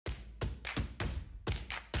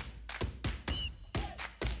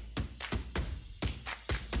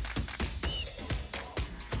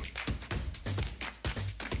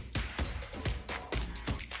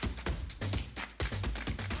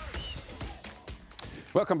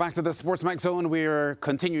Welcome back to the SportsMax Zone. We're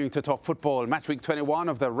continuing to talk football. Match week 21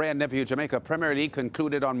 of the Ray & Nephew Jamaica Premier League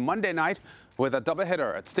concluded on Monday night with a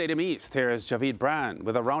doubleheader at Stadium East. Here's Javid Brand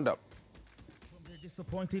with a roundup. From their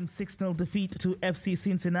disappointing 6-0 defeat to FC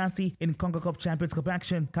Cincinnati in Conga Cup Champions Cup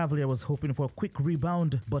action, Cavalier was hoping for a quick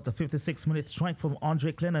rebound, but a 56-minute strike from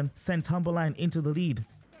Andre Clennon sent Humberline into the lead.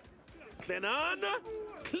 Clennon!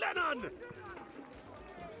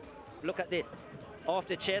 Look at this. Off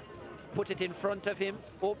the chest. Put it in front of him,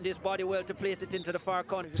 opened his body well to place it into the far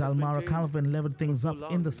corner. Jalmara Calvin leveled things up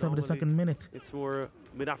in the 72nd minute. It's more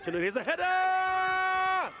mid-afternoon. Here's a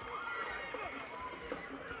header!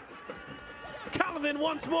 Calvin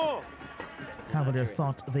once more. Cavalier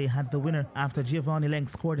thought they had the winner after Giovanni Leng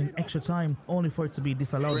scored in extra time, only for it to be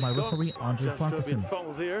disallowed by referee Andre Farquharson.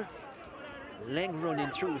 Leng running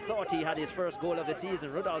through, thought he had his first goal of the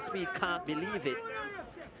season. Rudolph Speed can't believe it.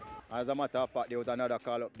 As a matter of fact, there was another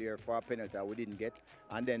call up there for a penalty that we didn't get.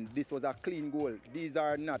 And then this was a clean goal. These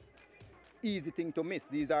are not easy things to miss.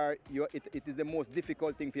 These are, it is the most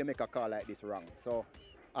difficult thing for you to make a call like this wrong. So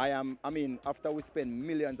I mean, after we spend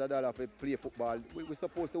millions of dollars to play football, we're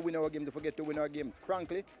supposed to win our games, to forget to win our games.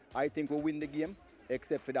 Frankly, I think we'll win the game,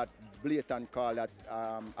 except for that blatant call that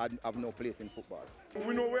have no place in football.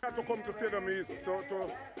 We know we have to come to Stadium East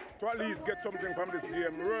to at least get something from this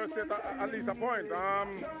game. We're at least a point.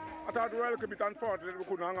 I thought we were a little bit unfortunate we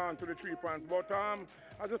couldn't hang on to the 3 points. But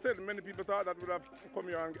as I said, many people thought that we'd have come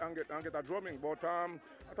here and get a drumming. But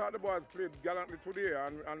I thought the boys played gallantly today,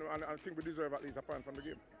 and I think we deserve at least a point from the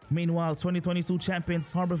game. Meanwhile, 2022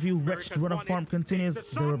 champions Harbourview wretched run of form continues.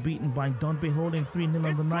 They were beaten by Dunby Holding 3-0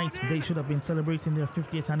 on the night. They should have been celebrating their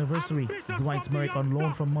 50th anniversary. Dwight Merrick on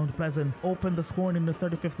loan from Mount Pleasant opened the scoring in the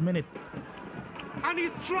 35th minute. And he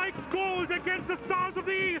strikes goals against the Stars of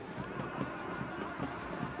the East.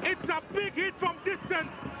 It's a big hit from distance.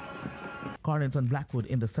 Carlington Blackwood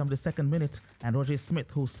in the 72nd minute, and Roger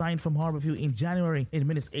Smith, who signed from Harbourview in January in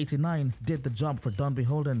minutes 89, did the job for Dunby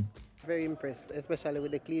Holden. Very impressed, especially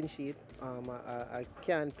with the clean sheet. I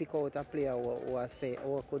can't pick out a player who I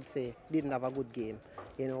could say didn't have a good game.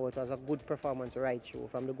 You know, it was a good performance right through,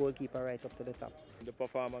 from the goalkeeper right up to the top. The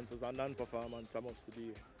performance was a non-performance, supposed to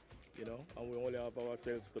be, you know, and we only have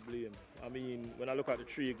ourselves to blame. I mean, when I look at the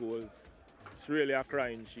 3 goals, it's really a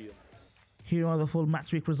crying shame. Here are the full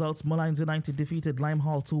match week results. Mullines United defeated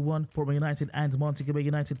Limehall 2-1. Portman United and Montego Bay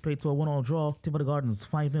United played to a 1-1 draw. Tivoli Gardens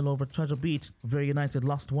 5-0 over Treasure Beach. Very United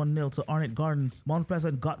lost 1-0 to Arnett Gardens. Mount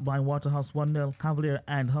Pleasant got by Waterhouse 1-0. Cavalier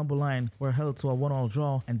and Humberline were held to a 1-1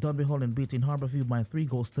 draw, and Dunby Holden beating Harbourview by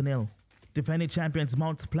 3-0. Defending champions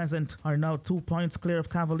Mount Pleasant are now 2 points clear of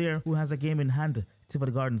Cavalier, who has a game in hand.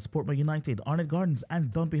 Tivoli Gardens, Portman United, Arnett Gardens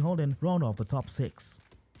and Dunby Holden round off the top 6.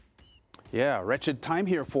 Yeah, wretched time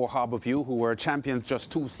here for Harbourview, who were champions just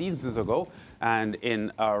 2 seasons ago. And in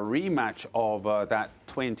a rematch of that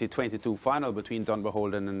 2022 final between Dunby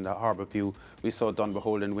Holden and Harbourview, we saw Dunby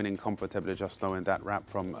Holden winning comfortably just now in that wrap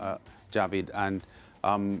from Javid. And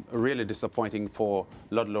really disappointing for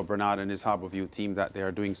Ludlow Bernard and his Harbourview team that they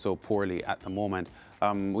are doing so poorly at the moment.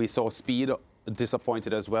 We saw Speed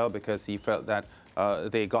disappointed as well because he felt that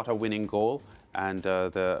they got a winning goal and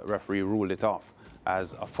the referee ruled it off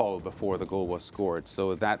as a foul before the goal was scored.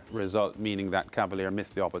 So that result meaning that Cavalier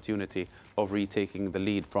missed the opportunity of retaking the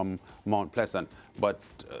lead from Mount Pleasant. But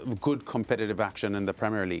good competitive action in the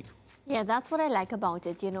Premier League. Yeah, that's what I like about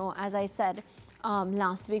it. You know, as I said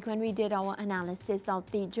last week when we did our analysis of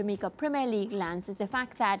the Jamaica Premier League lands, is the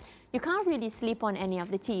fact that you can't really sleep on any of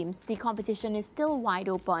the teams. The competition is still wide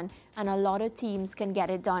open and a lot of teams can get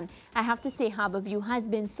it done. I have to say Harbourview has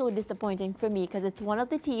been so disappointing for me because it's one of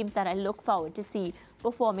the teams that I look forward to see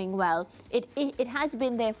performing well. It has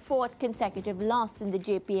been their 4th consecutive loss in the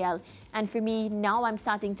JPL, and for me now I'm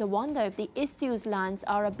starting to wonder if the issues lands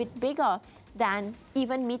are a bit bigger than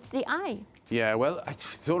even meets the eye. Yeah, well, I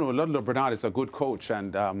don't know. Ludlow Bernard is a good coach,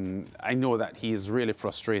 and I know that he's really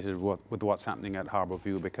frustrated with what's happening at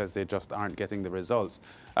Harbourview because they just aren't getting the results.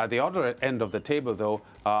 At the other end of the table, though,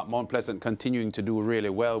 Mount Pleasant continuing to do really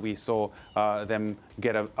well. We saw them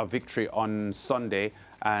get a victory on Sunday,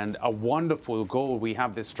 and a wonderful goal. We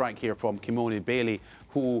have this strike here from Kimoni Bailey,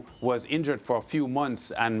 who was injured for a few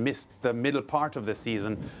months and missed the middle part of the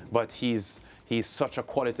season, but he's such a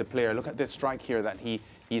quality player. Look at this strike here that he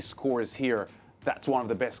scores here. That's one of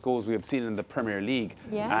the best goals we have seen in the Premier League.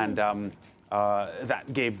 Yes. And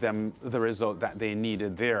that gave them the result that they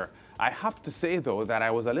needed there. I have to say, though, that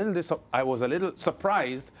I was a little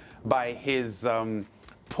surprised by his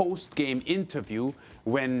post-game interview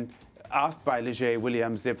when asked by Leger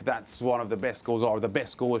Williams if that's one of the best goals or the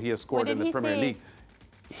best goal he has scored in the Premier League.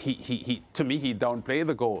 To me, he downplayed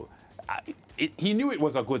the goal. he knew it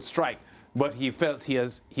was a good strike, but he felt he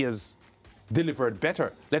has delivered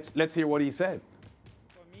better. Let's hear what he said.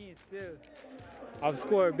 For me, still, I've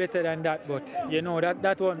scored better than that, but you know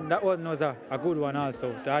that one was a good one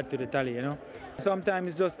also to add to the tally. You know, sometimes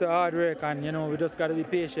it's just the hard work, and you know we just gotta be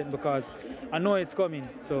patient because I know it's coming.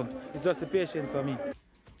 So it's just the patience for me.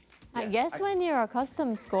 I guess when you're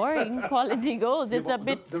accustomed scoring quality goals, it's a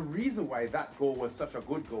bit... The reason why that goal was such a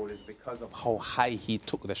good goal is because of how high he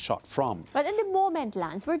took the shot from. But in the moment,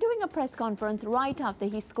 Lance, we're doing a press conference right after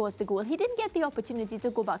he scores the goal. He didn't get the opportunity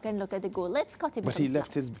to go back and look at the goal. Let's cut him. But he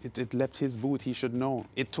left it left his boot. He should know.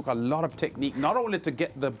 It took a lot of technique, not only to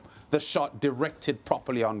get the shot directed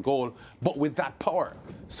properly on goal, but with that power.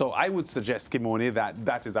 So I would suggest, Kimoni,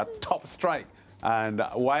 that is a top strike. And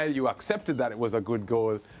while you accepted that it was a good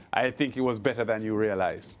goal, I think it was better than you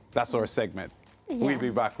realized. That's our segment. Yeah. We'll be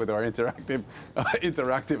back with our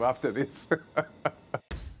interactive after this.